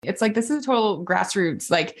It's like, this is a total grassroots.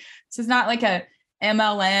 Like, this is not like a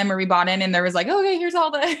MLM where we bought in and there was like, okay, here's all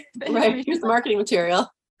the right. Here's the marketing material.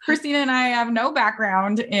 Christina and I have no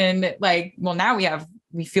background in like, well, now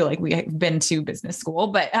we feel like we have been to business school,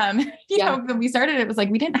 but, you know, when we started, it was like,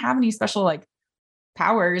 we didn't have any special like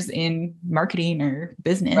powers in marketing or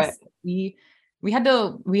business. Right. We had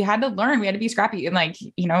to learn, we had to be scrappy. And like,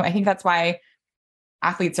 you know, I think that's why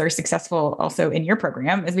athletes are successful also in your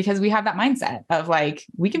program, is because we have that mindset of like,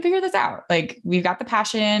 we can figure this out. Like, we've got the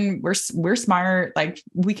passion, we're smart, like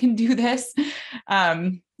we can do this.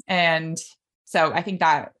 And so I think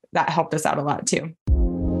that helped us out a lot too.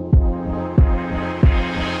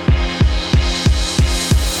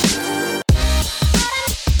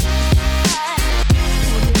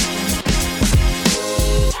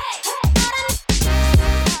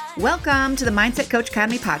 Welcome to the Mindset Coach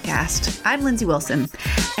Academy podcast. I'm Lindsay Wilson,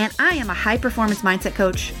 and I am a high-performance mindset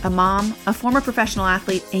coach, a mom, a former professional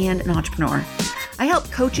athlete, and an entrepreneur. I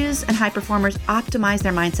help coaches and high performers optimize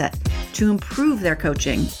their mindset to improve their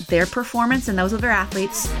coaching, their performance, and those of their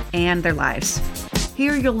athletes, and their lives.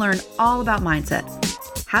 Here you'll learn all about mindset,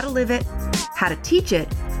 how to live it, how to teach it,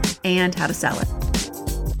 and how to sell it.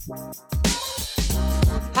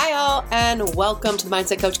 Hi all, and welcome to the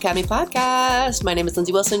Mindset Coach Academy podcast. My name is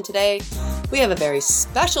Lindsay Wilson. Today, we have a very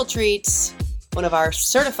special treat. One of our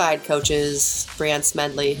certified coaches, Breanne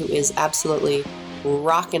Smedley, who is absolutely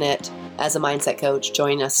rocking it as a mindset coach,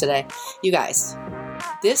 joining us today. You guys,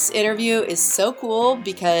 this interview is so cool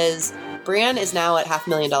because Breanne is now at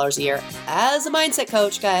 $500,000 a year as a mindset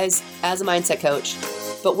coach, guys, as a mindset coach.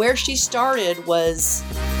 But where she started was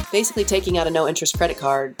basically taking out a no interest credit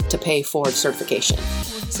card to pay for certification.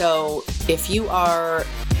 So if you are,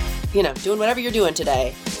 doing whatever you're doing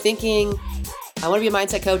today, thinking, I want to be a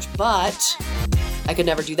mindset coach, but I could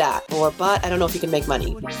never do that. Or, but I don't know if you can make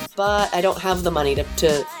money, but I don't have the money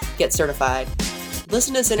to get certified.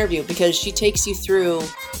 Listen to this interview because she takes you through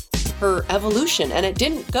her evolution. And it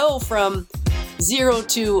didn't go from $0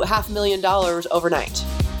 to $500,000 overnight.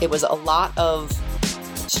 It was a lot of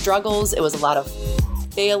struggles. It was a lot of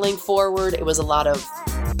failing forward. It was a lot of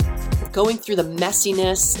going through the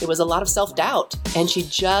messiness. It was a lot of self-doubt. And she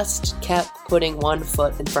just kept putting one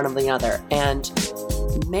foot in front of the other. And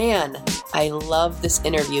man, I love this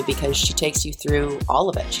interview because she takes you through all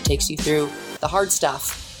of it. She takes you through the hard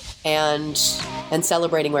stuff and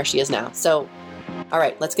celebrating where she is now. So, all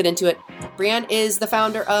right, let's get into it. Breanne is the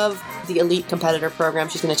founder of the Elite Competitor Program.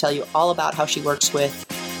 She's going to tell you all about how she works with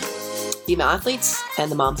female athletes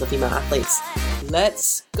and the moms of female athletes.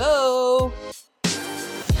 Let's go.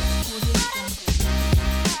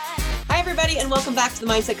 Hi, everybody, and welcome back to the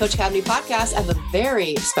Mindset Coach Academy podcast. I have a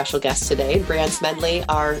very special guest today, Breanne Smedley,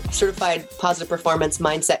 our certified positive performance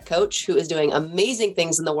mindset coach who is doing amazing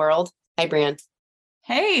things in the world. Hi, Breanne.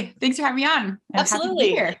 Hey, thanks for having me on.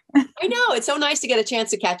 Absolutely. I know. It's so nice to get a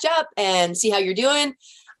chance to catch up and see how you're doing.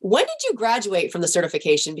 When did you graduate from the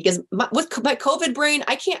certification? Because with my COVID brain,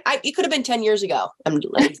 it could have been 10 years ago. I'm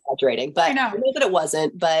exaggerating, but I know that it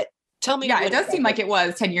wasn't, but tell me. Yeah, it does seem like it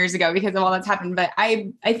was 10 years ago because of all that's happened, but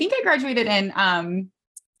I think I graduated in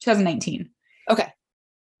 2019. Okay.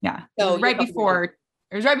 Yeah. So it was right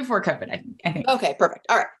before COVID, I think. Okay, perfect.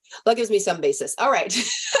 All right. That gives me some basis. All right.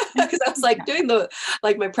 Because I was like doing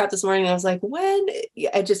my prep this morning. And I was like, when?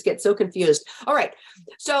 I just get so confused. All right.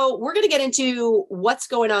 So we're going to get into what's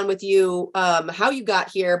going on with you, how you got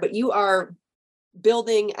here, but you are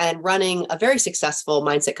building and running a very successful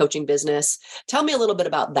mindset coaching business. Tell me a little bit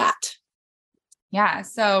about that. Yeah.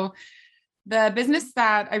 So the business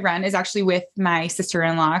that I run is actually with my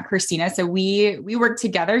sister-in-law, Christina. So we work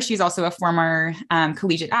together. She's also a former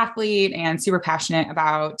collegiate athlete and super passionate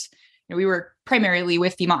about, we work primarily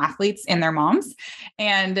with female athletes and their moms.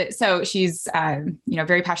 And so she's,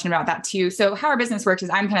 very passionate about that too. So how our business works is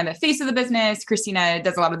I'm kind of the face of the business. Christina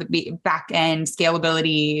does a lot of the back end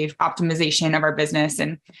scalability, optimization of our business.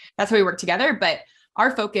 And that's how we work together. But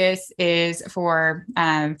our focus is for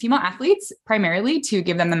female athletes, primarily to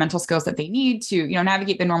give them the mental skills that they need to,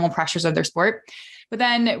 navigate the normal pressures of their sport. But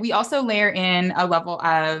then we also layer in a level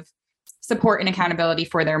of support and accountability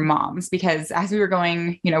for their moms, because as we were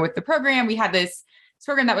going, with the program, we had this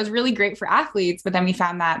program that was really great for athletes, but then we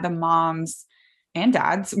found that the moms and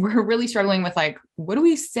dads were really struggling with like, what do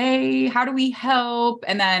we say? How do we help?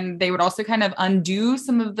 And then they would also kind of undo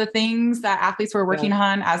some of the things that athletes were working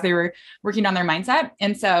on as they were working on their mindset.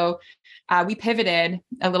 And so we pivoted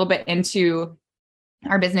a little bit into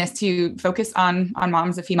our business to focus on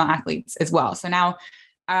moms of female athletes as well. So now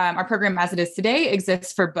our program as it is today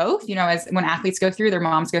exists for both, as when athletes go through, their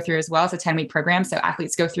moms go through as well. It's a 10-week program. So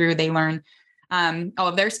athletes go through, they learn all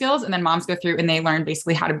of their skills. And then moms go through and they learn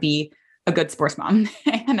basically how to be a good sports mom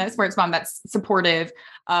and a sports mom that's supportive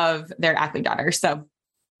of their athlete daughter. So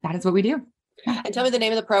that is what we do. And tell me the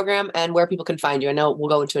name of the program and where people can find you. I know we'll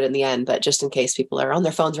go into it in the end, but just in case people are on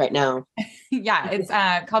their phones right now. Yeah, it's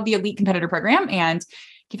called the Elite Competitor Program. And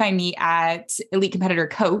you can find me at Elite Competitor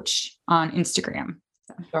Coach on Instagram.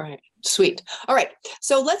 So. All right. Sweet. All right.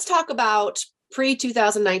 So let's talk about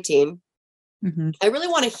pre-2019. Mm-hmm. I really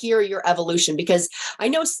want to hear your evolution because I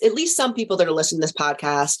know at least some people that are listening to this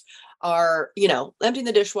podcast are, emptying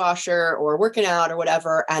the dishwasher or working out or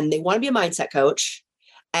whatever, and they want to be a mindset coach.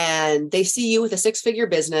 And they see you with a 6-figure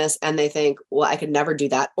business and they think, well, I could never do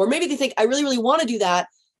that. Or maybe they think, I really, really want to do that,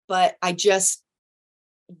 but I just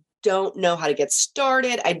don't know how to get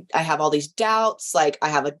started. I have all these doubts. Like I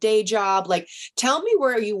have a day job. Like, tell me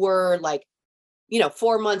where you were,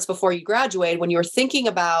 4 months before you graduated, when you were thinking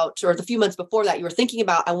about, or the few months before that, you were thinking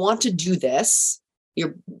about, I want to do this.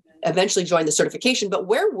 You're eventually joined the certification, but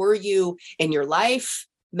where were you in your life?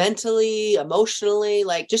 Mentally, emotionally,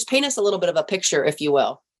 just paint us a little bit of a picture, if you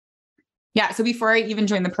will. Yeah. So before I even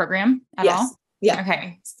joined the program at all? Yeah.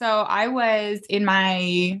 Okay. So I was in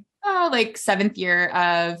my 7th year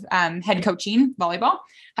of head coaching volleyball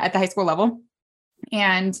at the high school level.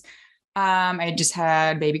 And I just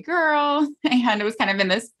had a baby girl and it was kind of in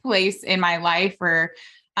this place in my life where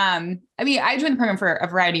I joined the program for a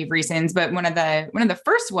variety of reasons, but one of the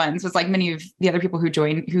first ones was like many of the other people who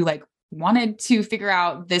joined who wanted to figure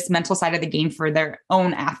out this mental side of the game for their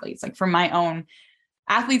own athletes, for my own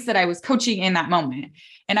athletes that I was coaching in that moment.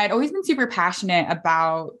 And I'd always been super passionate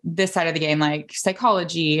about this side of the game, like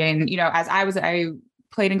psychology. And, as I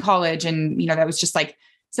played in college and, that was just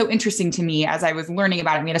so interesting to me as I was learning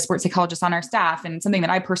about it. We had a sports psychologist on our staff, and something that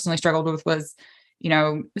I personally struggled with was,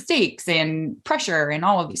 mistakes and pressure and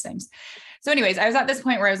all of these things. So anyways, I was at this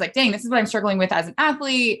point where I was like, dang, this is what I'm struggling with as an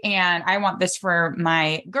athlete. And I want this for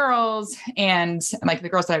my girls and the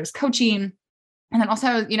girls that I was coaching. And then also,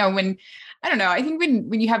 I think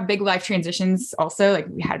when you have big life transitions also,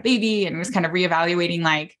 we had a baby and was kind of reevaluating,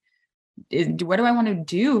 what do I want to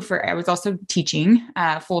do I was also teaching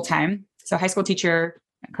full-time. So high school teacher,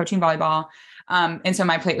 coaching volleyball. And so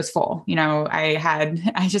my plate was full,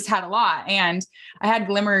 I just had a lot, and I had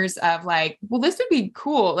glimmers of well, this would be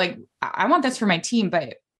cool. I want this for my team,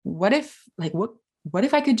 but what if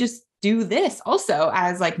I could just do this also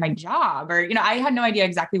as my job, or, I had no idea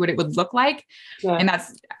exactly what it would look like. Yeah. And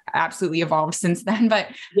that's absolutely evolved since then. But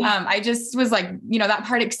I just was that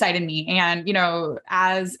part excited me. And,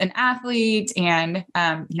 as an athlete and,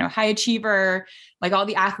 high achiever, all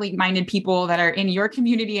the athlete minded people that are in your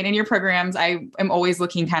community and in your programs, I am always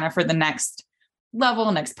looking kind of for the next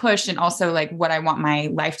level, next push, and also what I want my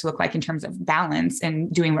life to look like in terms of balance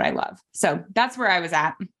and doing what I love. So that's where I was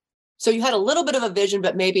at. So you had a little bit of a vision,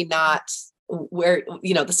 but maybe not where,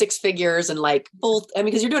 the 6 figures and full,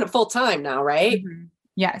 because you're doing it full time now, right? Mm-hmm.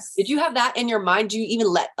 Yes. Did you have that in your mind? Do you even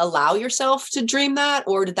allow yourself to dream that,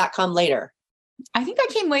 or did that come later? I think that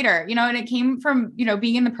came later, and it came from,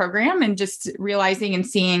 being in the program and just realizing and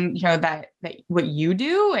seeing, that what you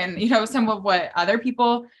do and, some of what other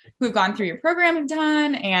people who have gone through your program have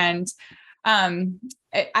done. And,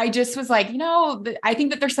 I just was I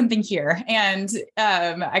think that there's something here. And,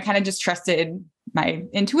 I kind of just trusted my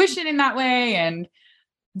intuition in that way. And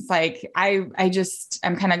it's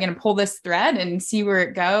I'm kind of going to pull this thread and see where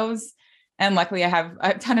it goes. And luckily I have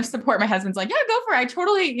a ton of support. My husband's yeah, go for it. I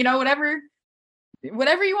totally,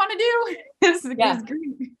 whatever you want to do is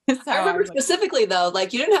great. So I remember specifically though,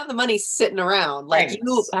 you didn't have the money sitting around, right.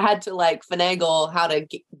 You had to finagle how to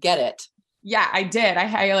get it. Yeah, I did.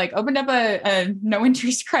 I opened up a no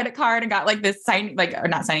interest credit card and got this sign, or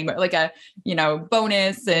not signing, but a,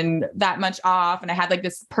 bonus and that much off. And I had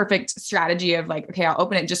this perfect strategy of okay, I'll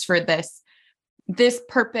open it just for this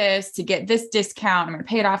purpose to get this discount. I'm going to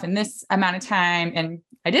pay it off in this amount of time. And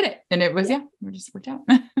I did it. And it was, it just worked out.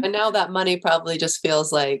 And now that money probably just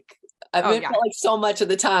feels it felt so much of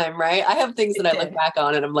the time, right? I have things that I look back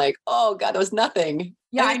on and I'm oh God, that was nothing.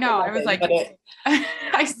 Yeah, I know. I was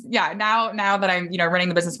now that I'm, running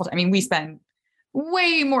the business full time, we spend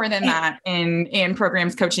way more than that in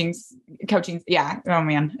programs, coaching. Yeah. Oh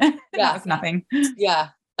man. That was nothing. Yeah.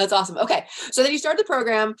 That's awesome. Okay. So then you start the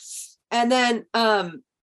program and then,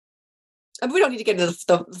 we don't need to get into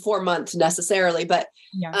the 4 months necessarily, but,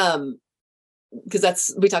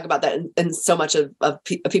 because we talk about that in so much of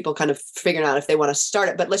people kind of figuring out if they want to start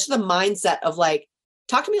it, but let's just the mindset of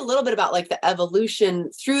talk to me a little bit about the evolution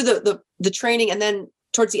through the training. And then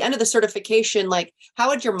towards the end of the certification, how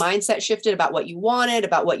had your mindset shifted about what you wanted,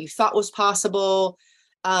 about what you thought was possible?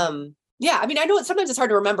 Yeah. I mean, I know sometimes it's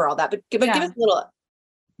hard to remember all that, but give us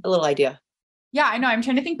a little idea. Yeah, I know. I'm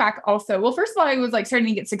trying to think back also. Well, first of all, I was like starting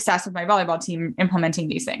to get success with my volleyball team implementing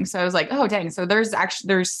these things. So I was like, oh, dang. So there's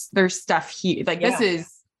actually, there's stuff here. Like this is,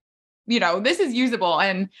 this is usable.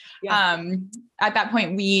 And, at that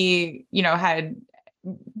point we, had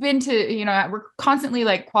been to, we're constantly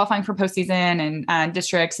like qualifying for postseason and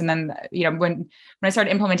districts. And then, when I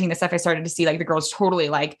started implementing this stuff, I started to see like the girls totally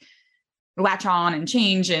like latch on and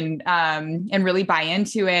change and really buy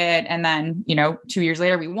into it. And then, 2 years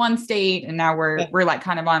later, we won state, and now we're like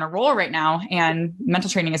kind of on a roll right now. And mental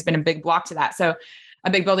training has been a big block to that. So a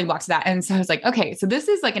big building block to that. And so I was like, okay, so this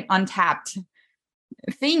is like an untapped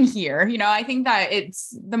thing here. I think that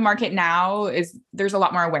it's the market now there's a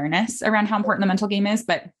lot more awareness around how important the mental game is.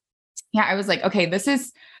 But yeah, I was like, okay, this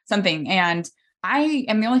is something. And I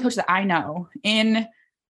am the only coach that I know in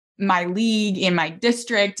my league, in my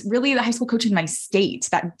district, really the high school coach in my state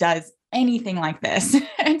that does anything like this.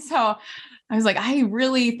 And so I was like, I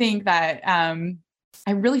really think that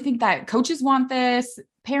coaches want this,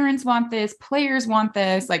 parents want this, players want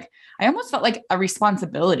this. Like, I almost felt like a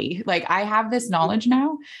responsibility. Like I have this knowledge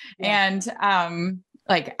now. And,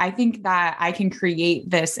 like, I think that I can create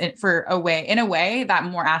this in a way that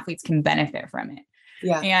more athletes can benefit from it.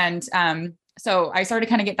 Yeah. And, so I started to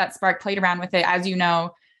kind of get that spark, played around with it. As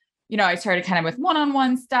I started kind of with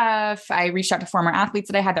one-on-one stuff. I reached out to former athletes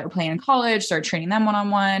that I had that were playing in college, started training them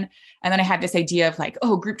one-on-one. And then I had this idea of like,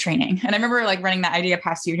 group training. And I remember like running that idea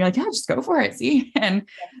past you, and you're like, yeah, just go for it. See? And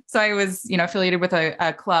so I was, affiliated with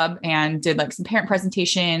a club and did like some parent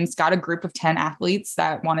presentations, got a group of 10 athletes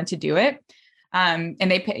that wanted to do it. And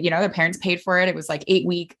they, their parents paid for it. It was like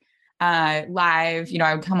 8-week live,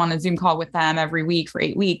 I would come on a Zoom call with them every week for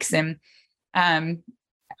 8 weeks. And,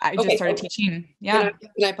 I just started teaching. Yeah.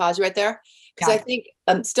 Can I pause you right there? Because I think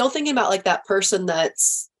I'm still thinking about like that person I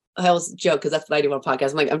always joke because that's what I do on a podcast.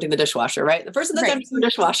 I'm like, I'm doing the dishwasher, right? The person that's emptying the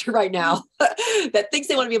dishwasher right now that thinks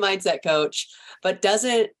they want to be a mindset coach, but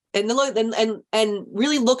doesn't, and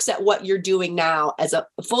really looks at what you're doing now as a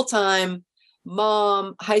full-time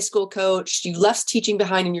mom, high school coach. You left teaching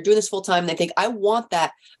behind and you're doing this full time. And they think, I want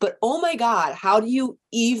that, but oh my God, how do you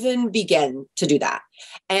even begin to do that?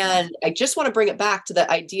 And I just want to bring it back to the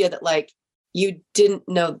idea that like, you didn't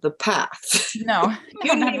know the path. No,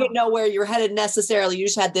 you didn't even know where you're headed necessarily. You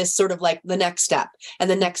just had this sort of like the next step and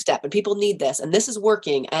the next step, and people need this, and this is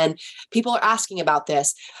working, and people are asking about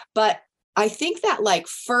this. But I think that like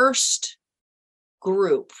first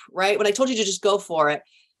group, right? When I told you to just go for it,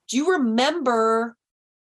 do you remember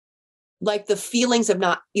like the feelings of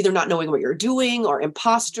not knowing what you're doing, or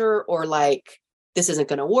imposter, or like, this isn't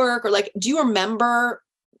going to work, or like, do you remember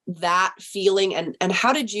that feeling, and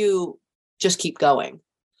how did you just keep going?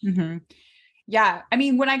 Mm-hmm. Yeah. I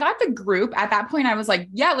mean, when I got the group at that point, I was like,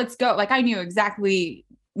 yeah, let's go. Like I knew exactly,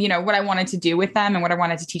 what I wanted to do with them and what I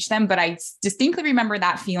wanted to teach them. But I distinctly remember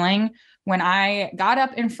that feeling when I got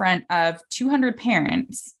up in front of 200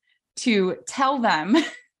 parents to tell them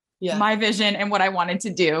my vision and what I wanted to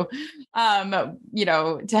do,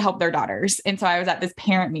 to help their daughters. And so I was at this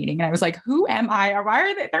parent meeting and I was like, who am I? Or why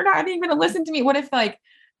are they're not even going to listen to me? What if like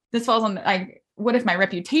this falls on like, what if my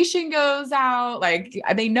reputation goes out? Like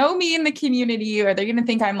they know me in the community, or they're going to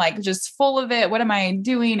think I'm like just full of it. What am I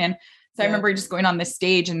doing? And so I remember just going on this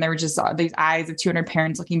stage, and there were just these eyes of 200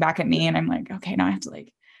 parents looking back at me. And I'm like, okay, now I have to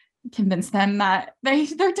like convince them that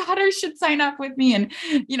their daughters should sign up with me. And,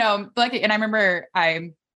 and I remember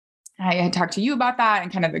I had talked to you about that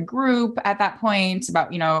and kind of the group at that point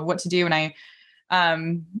about, what to do. And I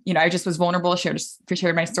just was vulnerable, shared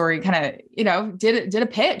my story, kind of, did a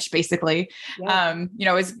pitch basically.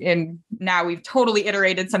 And now we've totally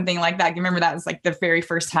iterated something like that. You remember that was like the very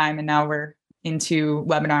first time, and now we're into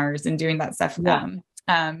webinars and doing that stuff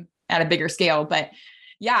at a bigger scale. But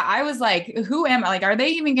yeah, I was like, who am I? Like, are they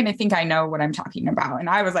even going to think I know what I'm talking about? And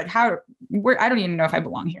I was like, I don't even know if I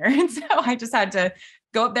belong here. And so I just had to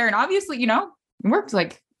go up there, and obviously, it worked.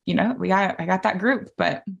 Like, I got that group,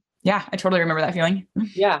 but yeah, I totally remember that feeling.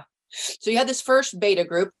 Yeah. So you had this first beta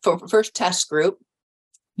group, first test group.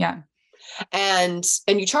 Yeah. And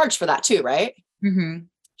you charged for that too, right? Mm-hmm. Do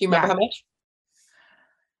you remember how much?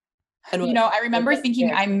 And I remember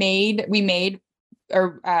thinking we made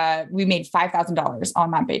 $5,000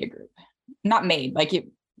 on that beta group. Not made, like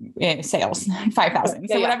sales, 5,000.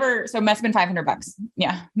 So whatever. So it must've been $500.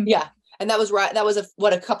 Yeah. Yeah. And that was right. That was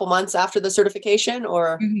a couple months after the certification,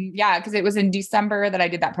 or? Mm-hmm. Yeah. Cause it was in December that I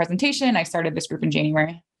did that presentation. I started this group in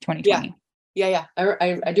January, 2020. Yeah.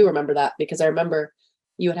 I do remember that, because I remember,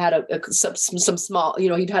 you had some small,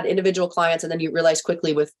 you'd had individual clients, and then you realized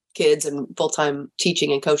quickly with kids and full-time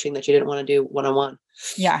teaching and coaching that you didn't want to do one-on-one.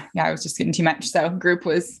 Yeah. Yeah. I was just getting too much. So group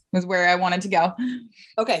was where I wanted to go.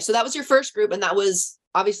 Okay. So that was your first group, and that was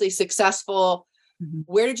obviously successful. Mm-hmm.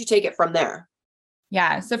 Where did you take it from there?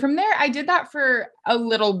 Yeah. So from there, I did that for a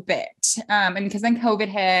little bit. And because then COVID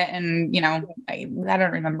hit and, I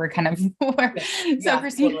don't remember kind of where. So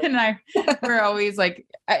Christina and I were always like,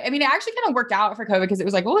 I mean, it actually kind of worked out for COVID because it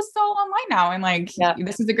was like, well, it's all online now. And like,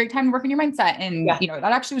 this is a great time to work on your mindset. And, that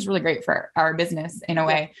actually was really great for our business in a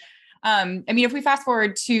way. I mean, if we fast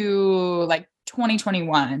forward to like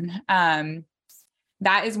 2021,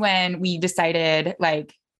 that is when we decided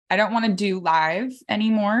like, I don't want to do live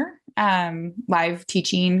anymore. Live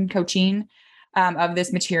teaching, coaching, of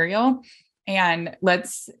this material. And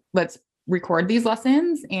let's record these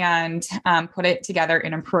lessons and, put it together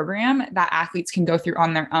in a program that athletes can go through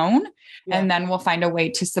on their own. Yeah. And then we'll find a way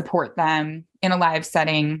to support them in a live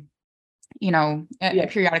setting,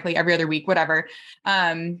 periodically every other week, whatever.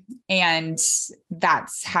 And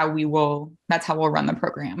that's how we'll run the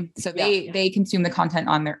program. So they consume the content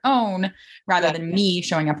on their own rather than me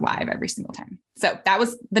showing up live every single time. So that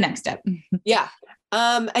was the next step. Yeah.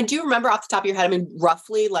 And do you remember off the top of your head, I mean,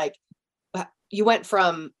 roughly like you went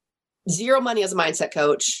from zero money as a mindset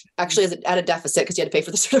coach, actually at a deficit because you had to pay for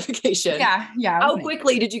the certification. Yeah. Yeah. How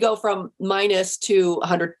quickly did you go from minus to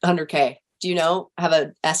 100K? Do you have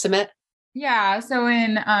an estimate? Yeah. So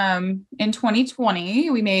in 2020,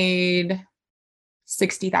 we made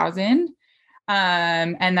 60,000.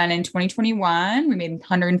 And then in 2021, we made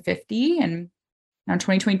 150. And now in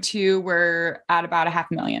 2022, we're at about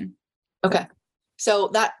 $500,000. Okay.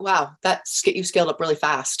 So you scaled up really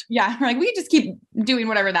fast. Yeah. Like we just keep doing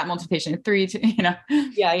whatever that multiplication 3 to,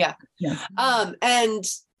 Yeah. And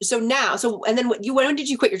so now, and then when did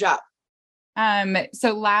you quit your job?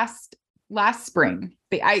 So last spring,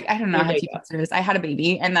 I don't know how to answer this. I had a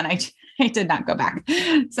baby and then I did not go back.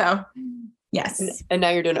 So yes. And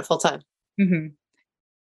now you're doing it full time. Mm-hmm.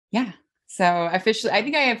 Yeah. So officially, I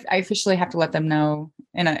think I officially have to let them know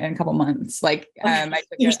in a couple months. Like, I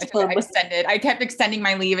kept extending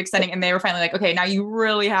my leave, and they were finally like, okay, now you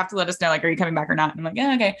really have to let us know, like, are you coming back or not? And I'm like,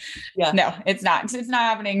 yeah, okay. Yeah. No, it's not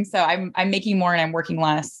happening. So I'm making more and I'm working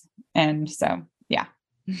less. And so, yeah.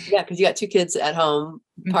 Yeah. Cause you got 2 kids at home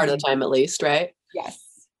part of the time, at least, right? Yes.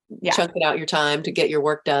 Yeah. Chunking out your time to get your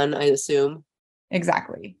work done, I assume.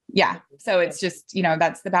 Exactly. Yeah. So it's just,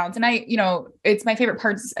 that's the balance. And it's my favorite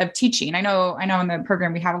parts of teaching. I know in the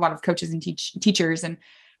program, we have a lot of coaches and teachers, and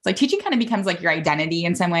it's like teaching kind of becomes like your identity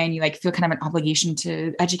in some way. And you like feel kind of an obligation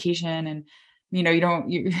to education, and, you don't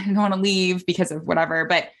want to leave because of whatever,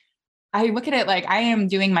 but I look at it like I am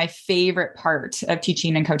doing my favorite part of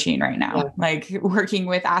teaching and coaching right now, like working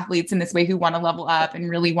with athletes in this way who want to level up and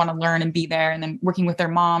really want to learn and be there. And then working with their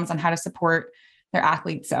moms on how to support their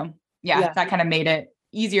athletes. So that kind of made it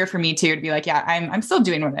easier for me too, to be like, I'm still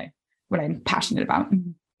doing what I'm passionate about.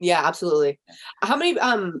 Yeah, absolutely. How many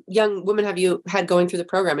young women have you had going through the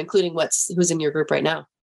program, including who's in your group right now?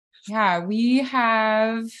 Yeah, we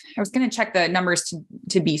have, I was going to check the numbers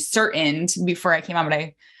to be certain before I came on, but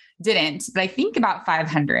I didn't, but I think about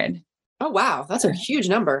 500. Oh, wow. That's a huge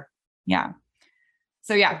number. Yeah.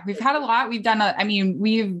 So we've had a lot. We've done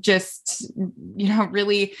we've just,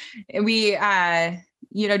 really, we,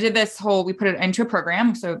 did this whole, we put it into a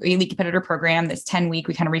program. So the elite competitor program, this 10-week,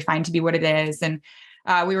 we kind of refined to be what it is. And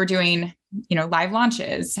we were doing, live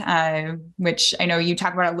launches, which I know you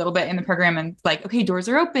talk about a little bit in the program, and like, okay, doors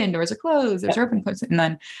are open, doors are closed, doors are open, closed. And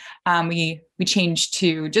then we changed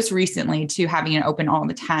to just recently to having it open all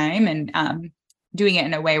the time, and doing it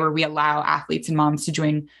in a way where we allow athletes and moms to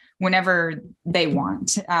join whenever they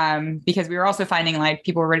want. Because we were also finding like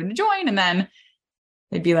people were ready to join, and then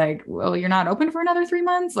they'd be like, well, you're not open for another 3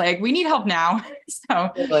 months. Like, we need help now. So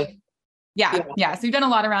totally. Yeah. So we've done a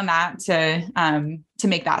lot around that to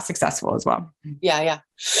make that successful as well. Yeah.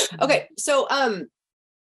 Okay. So,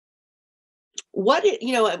 what,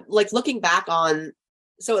 like looking back on,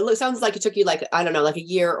 so it sounds like it took you like, I don't know, like a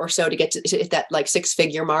year or so to get to hit that like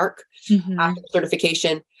 6-figure mark after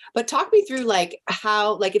certification, but talk me through like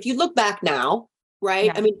how, like, if you look back now, right?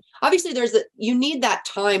 Yeah. I mean, obviously you need that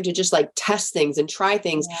time to just like test things and try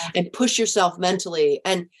things and push yourself mentally,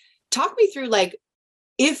 and talk me through like,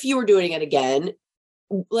 if you were doing it again,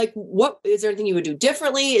 like, what is there anything you would do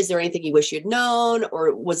differently? Is there anything you wish you'd known,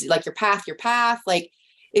 or was it like your path? Like,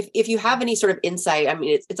 if you have any sort of insight, I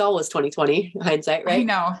mean, it's always 2020 hindsight, right? I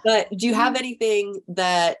know. But do you have anything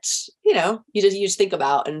that, you just think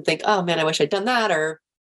about and think, oh man, I wish I'd done that, or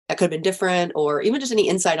that could have been different, or even just any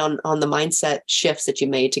insight on the mindset shifts that you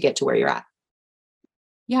made to get to where you're at?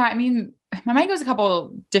 Yeah. I mean, my mind goes a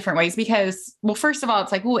couple different ways because, well, first of all,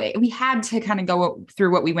 it's like, well, we had to kind of go through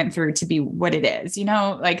what we went through to be what it is,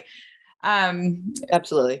 like,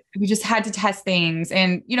 Absolutely. we just had to test things.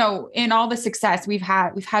 And, in all the success we've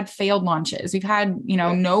had failed launches. We've had,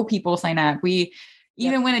 no people sign up. We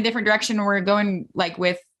even went a different direction. We're going like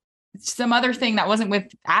with some other thing that wasn't with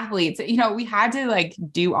athletes, we had to like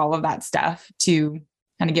do all of that stuff to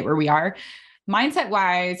kind of get where we are. Mindset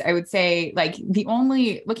wise, I would say like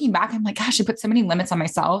looking back, I'm like, gosh, I put so many limits on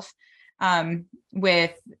myself,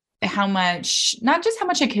 with how much, not just how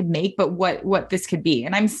much I could make, but what this could be.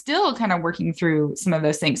 And I'm still kind of working through some of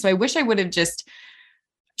those things. So I wish I would have just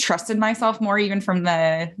trusted myself more, even from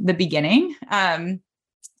the beginning,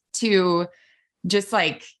 to just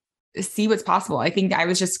like see what's possible. I think I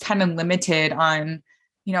was just kind of limited on,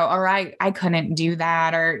 or I couldn't do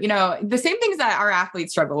that, or, the same things that our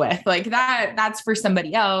athletes struggle with, like that's for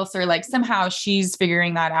somebody else, or like somehow she's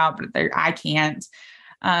figuring that out, but I can't.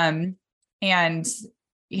 And,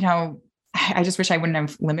 I just wish I wouldn't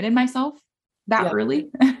have limited myself that early.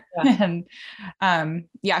 And,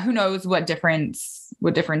 who knows what difference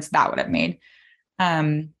that would have made.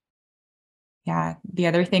 The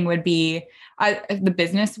other thing would be, the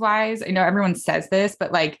business wise, I know everyone says this,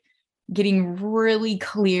 but like getting really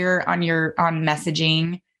clear on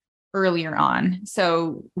messaging earlier on.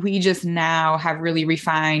 So we just now have really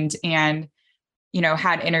refined and,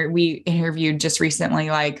 we interviewed just recently,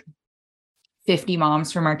 like 50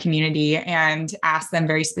 moms from our community and asked them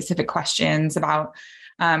very specific questions about,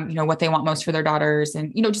 what they want most for their daughters.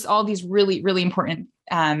 And, just all these really, really important,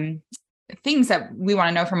 things that we want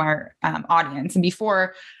to know from our audience. And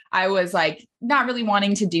before, I was like, not really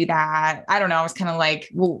wanting to do that. I don't know. I was kind of like,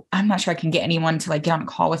 well, I'm not sure I can get anyone to like get on a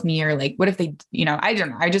call with me, or like, what if they, I don't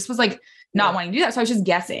know. I just was like not wanting to do that. So I was just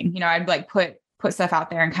guessing, I'd like put stuff out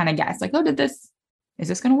there and kind of guess like, oh, is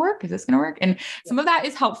this going to work? Is this going to work? And some of that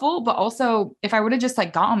is helpful, but also if I would have just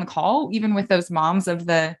like got on the call, even with those moms of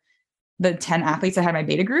the 10 athletes that had my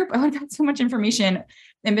beta group, I would have got so much information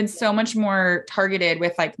and been so much more targeted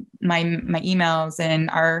with like my emails and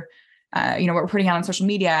our, what we're putting out on social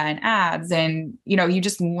media and ads. And, you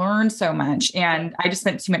just learn so much. And I just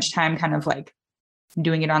spent too much time kind of like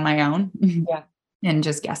doing it on my own and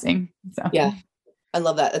just guessing. So, I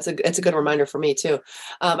love that. It's a good reminder for me too.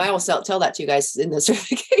 I always tell that to you guys in the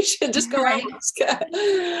certification, just go ask.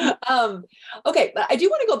 Okay. But I do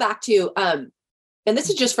want to go back to, and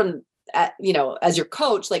this is just from, as your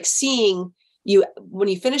coach, like seeing you, when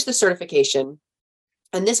you finish the certification,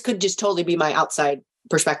 and this could just totally be my outside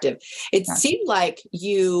perspective. It seemed like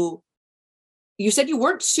you said you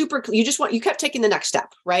weren't you kept taking the next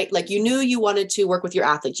step, right? Like you knew you wanted to work with your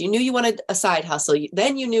athletes. You knew you wanted a side hustle.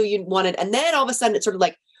 Then you knew you wanted, and then all of a sudden it sort of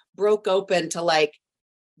like broke open to like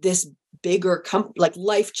this bigger, like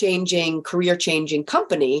life-changing, career-changing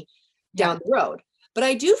company down the road. But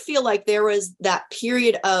I do feel like there was that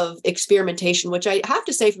period of experimentation, which I have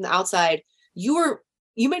to say from the outside, you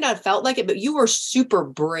may not have felt like it, but you were super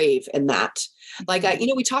brave in that. Like,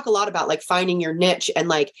 we talk a lot about like finding your niche, and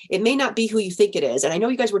like, it may not be who you think it is. And I know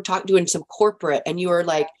you guys were doing some corporate, and you were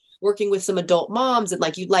like working with some adult moms, and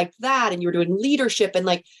like, you liked that, and you were doing leadership. And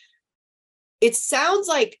like, it sounds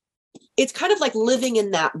like it's kind of like living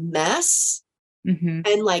in that mess.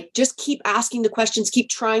 And like, just keep asking the questions, keep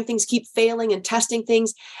trying things, keep failing and testing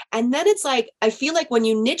things. And then it's like, I feel like when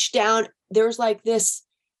you niche down, there's like this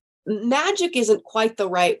magic isn't quite the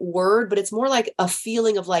right word, but it's more like a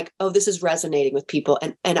feeling of like, oh, this is resonating with people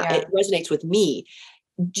and it resonates with me.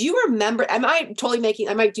 Do you remember, I might be totally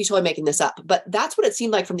making this up, but that's what it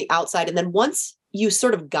seemed like from the outside. And then once you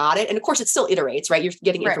sort of got it, and of course it still iterates, right? You're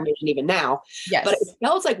getting information even now, but it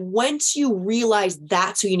feels like once you realize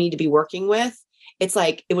that's who you need to be working with, it's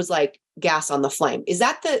like, it was like gas on the flame. Was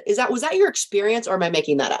that your experience, or am I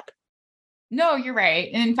making that up? No, you're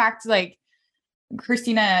right. And in fact, like,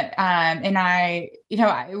 Christina, and I,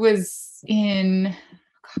 it was in,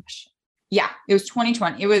 it was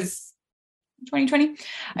 2020. It was 2020.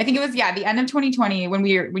 I think it was, the end of 2020 when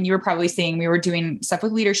you were probably seeing, we were doing stuff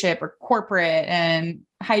with leadership or corporate and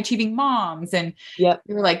high achieving moms. And we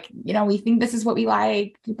were like, we think this is what we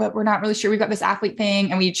like, but we're not really sure. We've got this athlete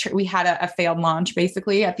thing. And we had a failed launch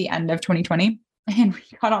basically at the end of 2020. And we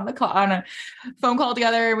got on a phone call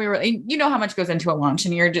together. We were, how much goes into a launch,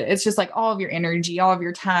 and it's just like all of your energy, all of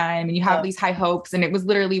your time, and you have these high hopes. And it was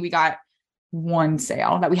literally, we got one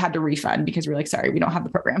sale that we had to refund because we're like, sorry, we don't have the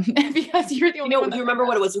program because you're the only one. Do you remember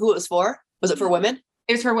who it was for? Was it for women?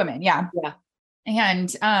 It was for women. Yeah. Yeah.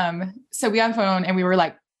 And, so we got on the phone and we were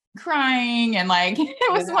like, crying. And like,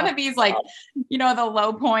 it was one of these, like, the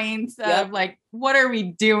low points of like, what are we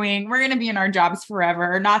doing? We're going to be in our jobs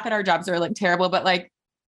forever. Not that our jobs are like terrible, but like,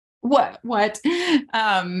 what?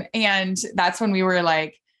 And that's when we were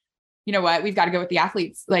like, you know what, we've got to go with the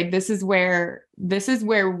athletes. Like, this is where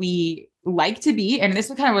we like to be. And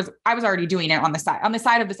this I was already doing it on the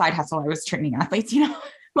side of the side hustle. I was training athletes,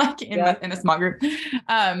 like in a small group.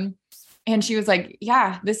 And she was like,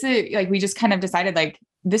 yeah, this is like, we just kind of decided like,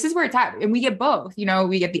 this is where it's at. And we get both,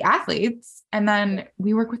 we get the athletes and then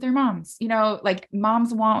we work with their moms, like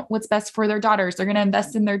moms want what's best for their daughters. They're going to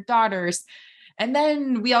invest in their daughters. And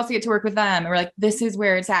then we also get to work with them. And we're like, this is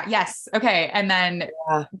where it's at. Yes. Okay. And then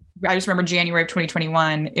I just remember January of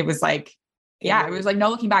 2021, it was like, it was like no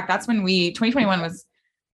looking back. That's when 2021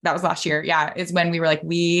 that was last year. Yeah. Is when we were like,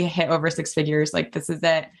 we hit over 6 figures. Like, this is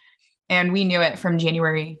it. And we knew it from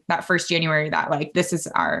that first January, that like, this is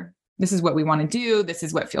what we want to do. This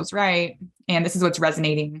is what feels right. And this is what's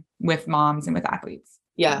resonating with moms and with athletes.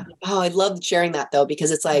 Yeah. Oh, I love sharing that though, because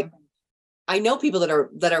it's like, I know people that are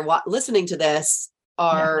listening to this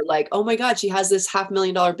are like, oh my God, she has this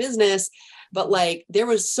 $500,000 business, but like, there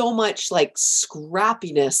was so much like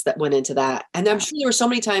scrappiness that went into that. And I'm sure there were so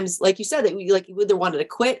many times, like you said, that you either wanted to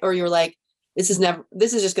quit or you were like, this is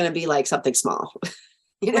just going to be like something small.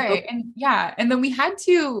 Right. And then we had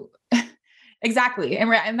to, exactly.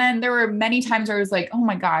 And then there were many times where I was like, oh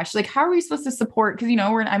my gosh, like, how are we supposed to support? Cause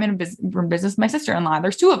I'm in business with my sister-in-law.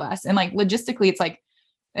 There's 2 of us. And like, logistically, it's like,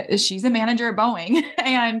 she's a manager at Boeing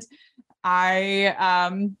and I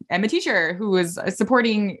am a teacher who is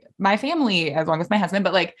supporting my family as long as my husband,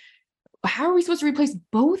 but like, how are we supposed to replace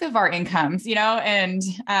both of our incomes, And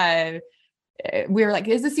we were like,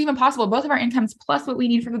 is this even possible? Both of our incomes plus what we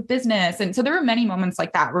need for the business. And so there were many moments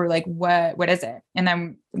like that where we're like, what is it? And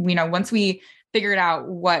then, once we figured out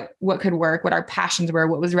what could work, what our passions were,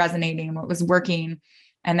 what was resonating, what was working.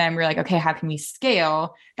 And then we're like, okay, how can we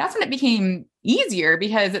scale? That's when it became easier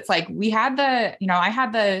because it's like, we had I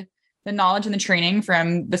had the knowledge and the training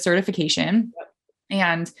from the certification.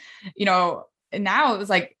 And, now it was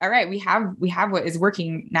like, all right, we have what is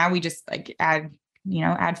working. Now we just like add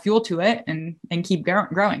fuel to it and keep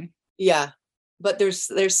growing. Yeah. But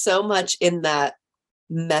there's so much in that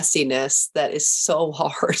messiness that is so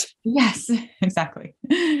hard. Yes, exactly.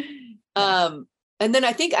 And then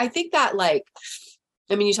I think that like,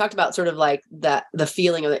 you talked about sort of like that, the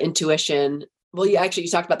feeling of the intuition. Well, you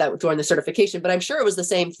talked about that during the certification, but I'm sure it was the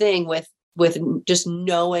same thing with just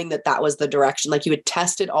knowing that was the direction. Like you had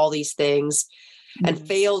tested all these things and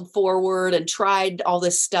failed forward and tried all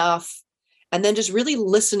this stuff. And then just really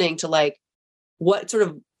listening to like, what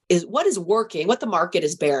is working, what the market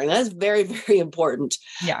is bearing. That is very, very important.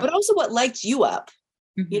 Yeah. But also what lights you up.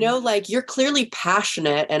 Like you're clearly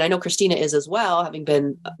passionate. And I know Christina is as well, having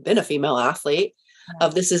been a female athlete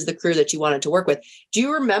of this is the crew that you wanted to work with. Do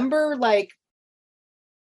you remember like,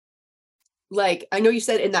 I know you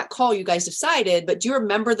said in that call you guys decided, but do you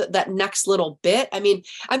remember that next little bit?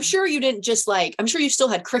 I'm sure you didn't just like, I'm sure you still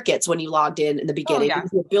had crickets when you logged in the beginning. You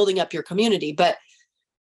were building up your community,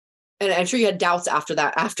 and I'm sure you had doubts after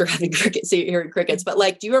that, after having crickets, so you're hearing crickets, but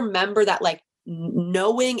like, do you remember that like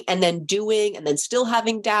knowing and then doing and then still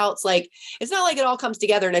having doubts? Like, it's not like it all comes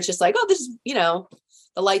together and it's just like, oh, this is, the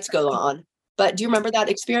lights go on. But do you remember that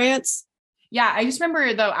experience? Yeah. I just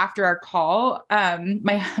remember though, after our call,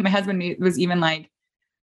 my husband was even like,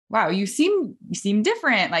 wow, you seem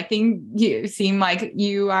different. Like you seem like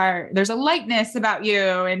there's a lightness about you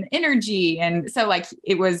and energy. And so like,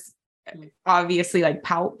 it was obviously like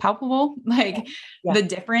palpable, like the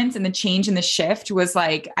difference and the change and the shift was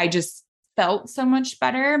like, I just felt so much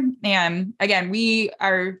better. And again, we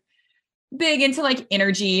are big into like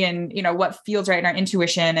energy and, what feels right in our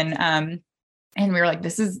intuition. And we were like,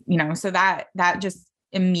 this is, so that just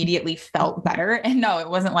immediately felt better. And no, it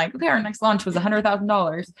wasn't like, okay, our next launch was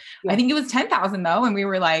 $100,000. I think it was 10,000 though. And we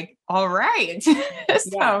were like, all right.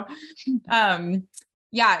 So,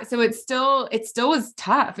 so it still was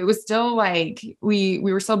tough. It was still like, we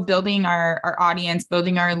were still building our audience,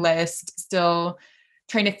 building our list, still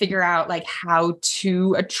trying to figure out like how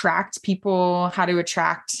to attract people, how to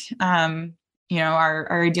attract,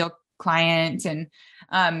 our ideal client. And,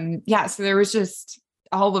 so there was just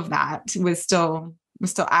all of that was still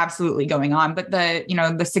absolutely going on. But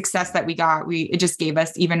the success that we got, it just gave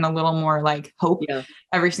us even a little more like hope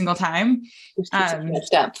every single time.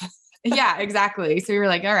 Step. Yeah, exactly. So we were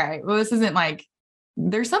like, all right, well, this isn't like,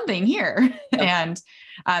 there's something here. And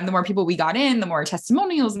the more people we got in, the more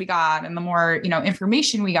testimonials we got, and the more,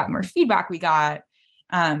 information we got, more feedback we got.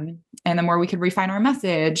 And the more we could refine our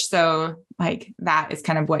message. So like, that is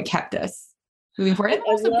kind of what kept us moving forward. And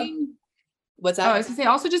also what's that? Oh, I was gonna say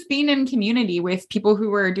also just being in community with people who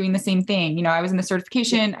were doing the same thing. You know, I was in the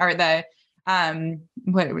certification or the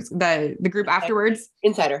what it was the group afterwards.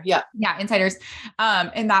 Insider. Yeah. Yeah. Insiders.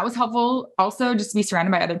 And that was helpful also just to be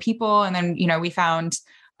surrounded by other people. And then, you know, we found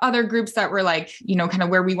other groups that were like, you know, kind of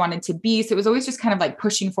where we wanted to be. So it was always just kind of like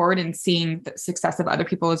pushing forward and seeing the success of other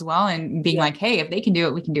people as well. And being like, hey, if they can do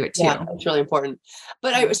it, we can do it too. Yeah, that's really important.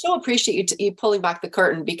 But I so appreciate you pulling back the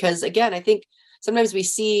curtain, because again, I think sometimes we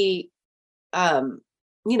see,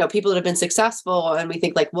 you know, people that have been successful and we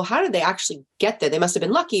think like, well, how did they actually get there? They must've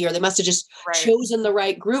been lucky, or they must've just chosen the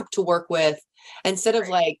right group to work with, instead of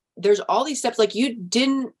like, there's all these steps like you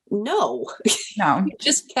didn't know. No. You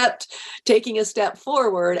just kept taking a step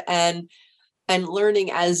forward and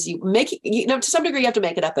learning as you make it, you know, to some degree you have to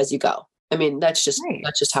make it up as you go. I mean, that's just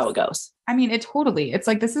how it goes. I mean, it's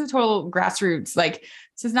like, this is a total grassroots. Like,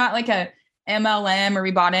 this is not like a MLM where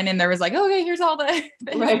we bought in and there was like, oh, okay, here's all the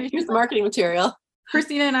here's the marketing material.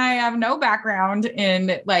 Christina and I have no background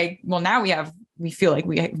in like, well, now we feel like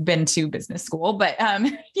we've been to business school, but,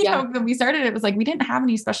 you know, when we started, it was like, we didn't have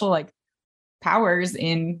any special like powers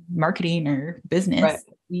in marketing or business.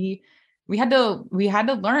 Right. We had to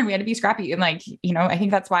learn, we had to be scrappy. And like, you know, I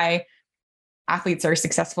think that's why athletes are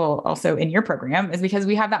successful also in your program, is because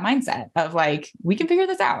we have that mindset of like, we can figure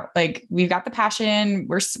this out. Like, we've got the passion,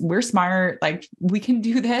 we're smart, like we can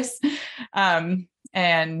do this.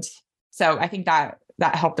 And so I think that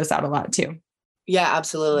helped us out a lot too. Yeah,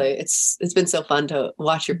 absolutely. It's been so fun to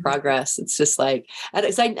watch your progress. It's just like, and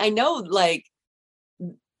it's, I know, like,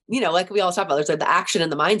 you know, like we always talk about, there's like the action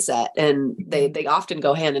and the mindset, and they often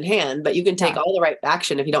go hand in hand, but you can take all the right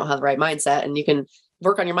action if you don't have the right mindset, and you can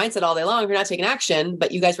work on your mindset all day long if you're not taking action,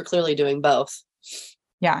 but you guys were clearly doing both.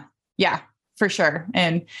 Yeah. Yeah, for sure.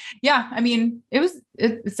 And yeah, I mean,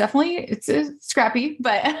 it's definitely scrappy,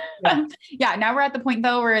 but yeah, now we're at the point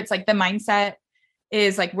though, where it's like the mindset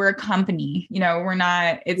is like, we're a company, you know, we're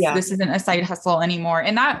not, this isn't a side hustle anymore.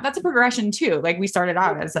 And that's a progression too. Like, we started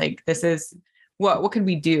out as like, this is what could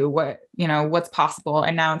we do? What, you know, what's possible?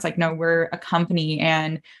 And now it's like, no, we're a company,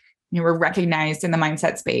 and, you know, we're recognized in the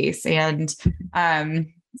mindset space. And,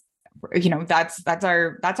 you know, that's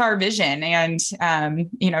our vision. And,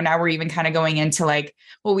 you know, now we're even kind of going into like,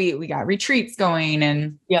 well, we got retreats going,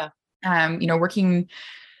 and, you know, working,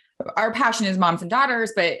 our passion is moms and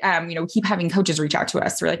daughters, but, you know, we keep having coaches reach out to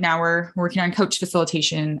us. So we're like, now we're working on coach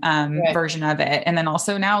facilitation, version of it. And then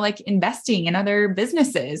also now like investing in other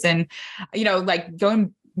businesses, and, you know, like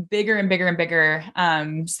going bigger and bigger and bigger,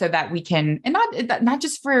 so that we can, and not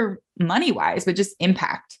just for money wise, but just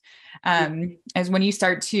impact. As when you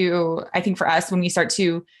start to, I think for us, when we start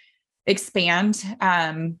to expand,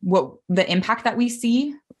 what the impact that we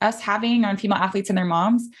see us having on female athletes and their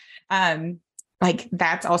moms, like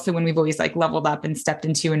that's also when we've always like leveled up and stepped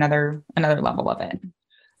into another level of it.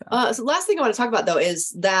 So last thing I want to talk about though, is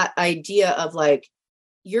that idea of like,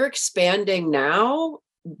 you're expanding now.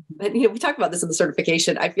 And, you know, we talked about this in the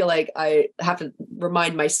certification. I feel like I have to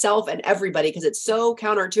remind myself and everybody, because it's so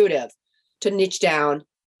counterintuitive to niche down.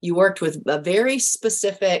 You worked with a very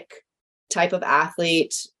specific type of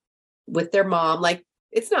athlete with their mom. Like,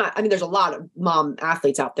 it's not, I mean, there's a lot of mom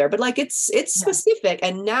athletes out there, but like it's specific.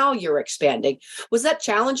 And now you're expanding. Was that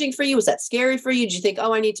challenging for you? Was that scary for you? Did you think,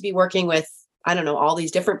 oh, I need to be working with, I don't know, all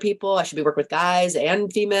these different people. I should be working with guys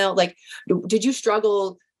and female. Like, did you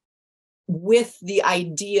struggle with the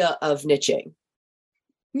idea of niching?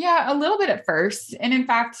 Yeah, a little bit at first. And in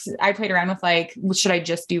fact, I played around with like, should I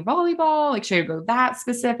just do volleyball? Like, should I go that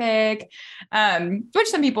specific? Which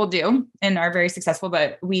some people do and are very successful,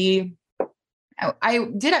 but I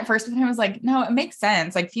did at first, but then I was like, no, it makes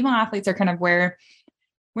sense. Like, female athletes are kind of where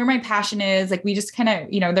my passion is. Like, we just kind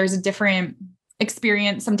of, you know, there's a different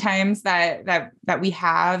experience sometimes that we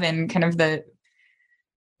have, and kind of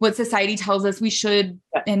what society tells us we should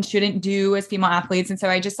and shouldn't do as female athletes. And so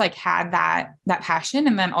I just like had that passion.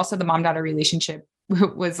 And then also the mom-daughter relationship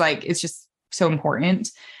was like, it's just so important.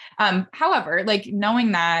 However, like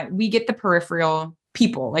knowing that we get the peripheral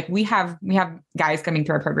people, like we have guys coming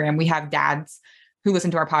through our program. We have dads who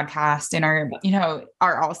listen to our podcast and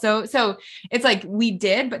are also, so it's like we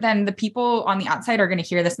did, but then the people on the outside are going to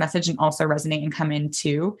hear this message and also resonate and come in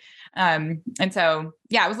too. And so,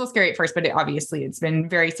 yeah, it was a little scary at first, but obviously it's been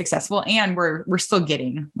very successful, and we're still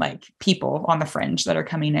getting like people on the fringe that are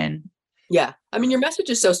coming in. Yeah. I mean, your message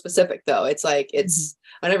is so specific though. It's like,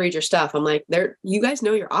 when I read your stuff, I'm like, you guys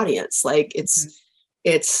know your audience. Like it's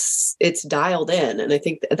dialed in. And I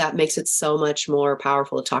think that makes it so much more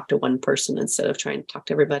powerful to talk to one person instead of trying to talk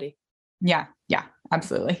to everybody. Yeah. Yeah,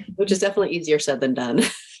 absolutely. Which is definitely easier said than done.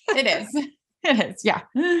 It is. It is. Yeah.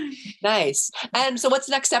 Nice. And so what's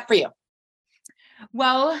the next step for you?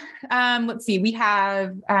 Well, let's see. We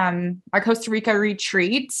have our Costa Rica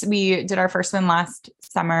retreat. We did our first one last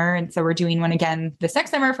summer. And so we're doing one again this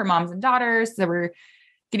next summer for moms and daughters. So we're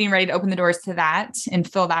getting ready to open the doors to that and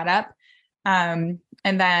fill that up. And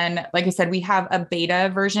then, like I said, we have a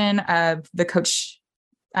beta version of the coach,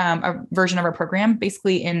 a version of our program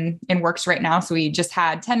basically in works right now. So we just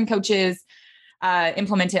had 10 coaches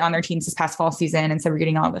implement it on their teams this past fall season. And so we're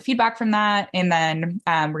getting all the feedback from that. And then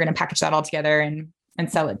we're going to package that all together and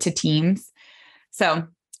sell it to teams. So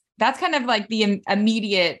that's kind of like the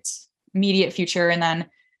immediate future. And then,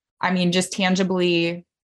 I mean, just tangibly,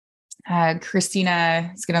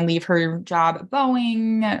 Christina is going to leave her job at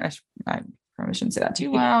Boeing. I probably shouldn't say that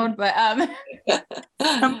too loud, but at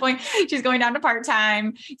some point she's going down to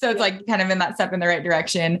part-time. So it's like kind of in that step in the right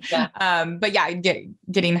direction. Yeah. But yeah,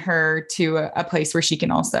 getting her to a place where she can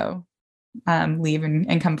also leave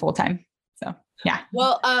and come full-time. So yeah.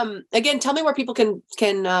 Well, again, tell me where people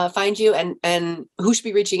can find you and who should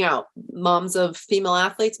be reaching out. Moms of female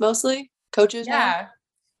athletes, mostly coaches. Yeah. Now?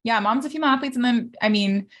 Yeah. Moms of female athletes. And then, I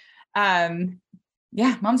mean, moms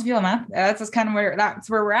of female athletes. That's just kind of where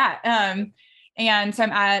we're at. And so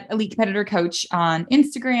I'm at Elite Competitor Coach on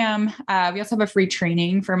Instagram. We also have a free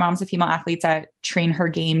training for moms of female athletes at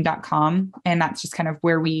trainhergame.com. And that's just kind of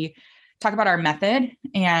where we talk about our method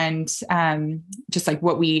and just like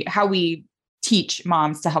how we teach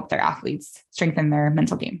moms to help their athletes strengthen their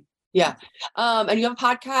mental game. Yeah. And you have a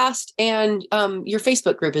podcast and your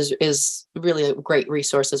Facebook group is really a great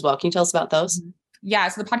resource as well. Can you tell us about those? Yeah.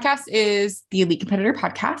 So the podcast is the Elite Competitor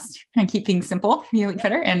Podcast. I keep things simple, the Elite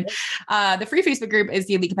Competitor. And the free Facebook group is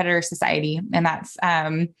the Elite Competitor Society. And that's just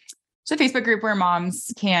a Facebook group where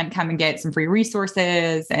moms can come and get some free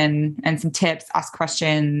resources and some tips, ask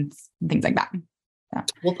questions, and things like that. Yeah.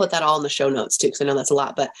 We'll put that all in the show notes too, because I know that's a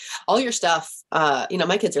lot. But all your stuff,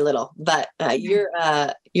 my kids are little, but your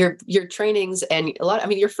trainings and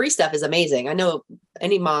your free stuff is amazing. I know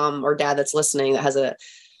any mom or dad that's listening that has a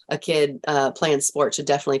kid playing sports should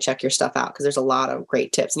definitely check your stuff out because there's a lot of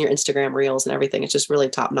great tips and your Instagram reels and everything. It's just really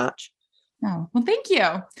top notch. Oh, well, thank you.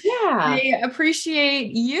 Yeah. I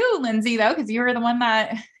appreciate you, Lindsay, though, because you were the one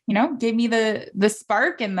that, gave me the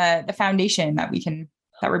spark and the foundation that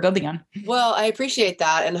we're building on. Well, I appreciate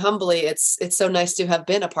that. And humbly, it's so nice to have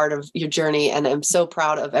been a part of your journey. And I'm so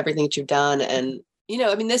proud of everything that you've done. And,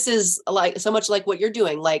 this is like so much like what you're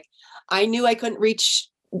doing. Like I knew I could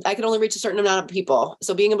only reach a certain amount of people.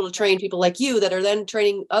 So being able to train people like you that are then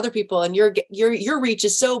training other people and your reach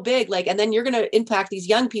is so big, like, and then you're going to impact these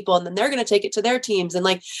young people and then they're going to take it to their teams. And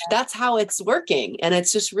like, that's how it's working. And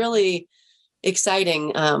it's just really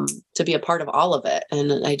exciting to be a part of all of it.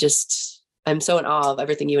 And I'm so in awe of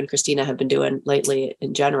everything you and Christina have been doing lately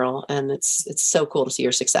in general. And it's so cool to see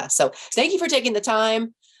your success. So thank you for taking the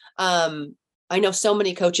time. I know so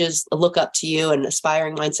many coaches look up to you and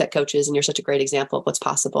aspiring mindset coaches, and you're such a great example of what's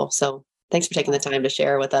possible. So thanks for taking the time to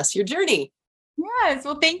share with us your journey. Yes.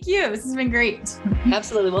 Well, thank you. This has been great.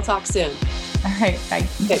 Absolutely. We'll talk soon. All right. Bye.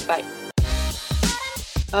 Okay. Bye.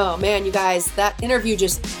 Oh man, you guys, that interview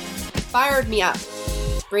just fired me up.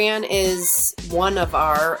 Breanne is one of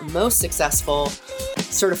our most successful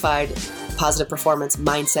certified positive performance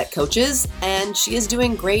mindset coaches, and she is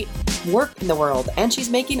doing great work in the world, and she's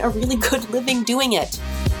making a really good living doing it.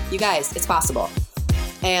 You guys, it's possible.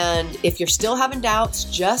 And if you're still having doubts,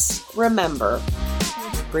 just remember,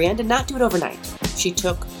 Breanne did not do it overnight. She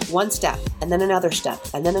took one step and then another step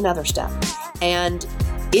and then another step. And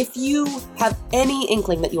if you have any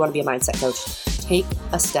inkling that you want to be a mindset coach, take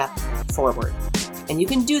a step forward. And you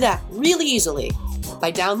can do that really easily by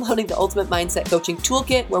downloading the Ultimate Mindset Coaching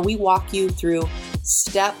Toolkit, where we walk you through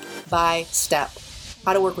step by step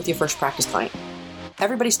how to work with your first practice client.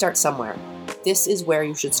 Everybody starts somewhere. This is where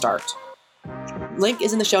you should start. Link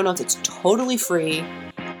is in the show notes. It's totally free,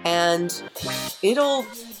 and it'll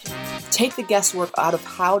take the guesswork out of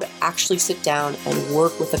how to actually sit down and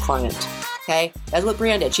work with the client. Okay? That's what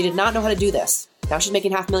Breanne did. She did not know how to do this. Now she's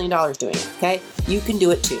making $500,000 doing it. Okay? You can do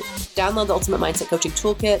it too. Download the Ultimate Mindset Coaching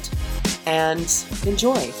Toolkit and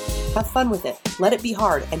enjoy. Have fun with it. Let it be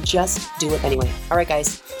hard and just do it anyway. All right,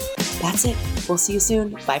 guys. That's it. We'll see you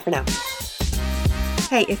soon. Bye for now.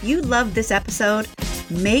 Hey, if you loved this episode,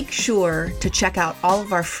 make sure to check out all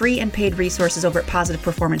of our free and paid resources over at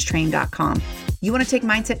positiveperformancetraining.com. You want to take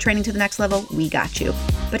mindset training to the next level? We got you.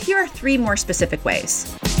 But here are 3 more specific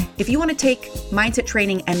ways. If you want to take mindset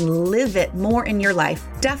training and live it more in your life,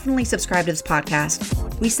 definitely subscribe to this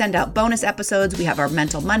podcast. We send out bonus episodes. We have our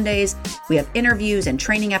Mental Mondays. We have interviews and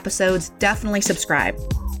training episodes. Definitely subscribe.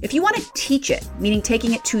 If you want to teach it, meaning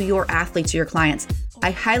taking it to your athletes or your clients,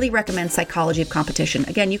 I highly recommend Psychology of Competition.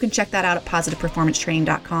 Again, you can check that out at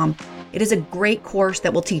positiveperformancetraining.com. It is a great course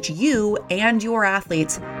that will teach you and your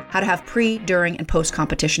athletes how to have pre, during, and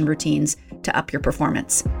post-competition routines to up your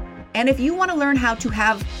performance. And if you want to learn how to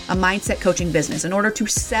have a mindset coaching business in order to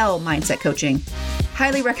sell mindset coaching,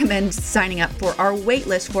 highly recommend signing up for our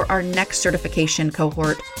waitlist for our next certification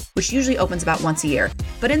cohort, which usually opens about once a year.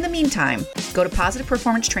 But in the meantime, go to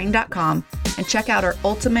positiveperformancetraining.com and check out our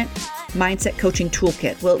ultimate mindset coaching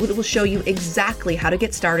toolkit. Well, it will show you exactly how to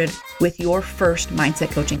get started with your first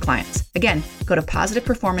mindset coaching clients. Again, go to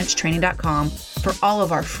positiveperformancetraining.com for all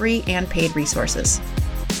of our free and paid resources.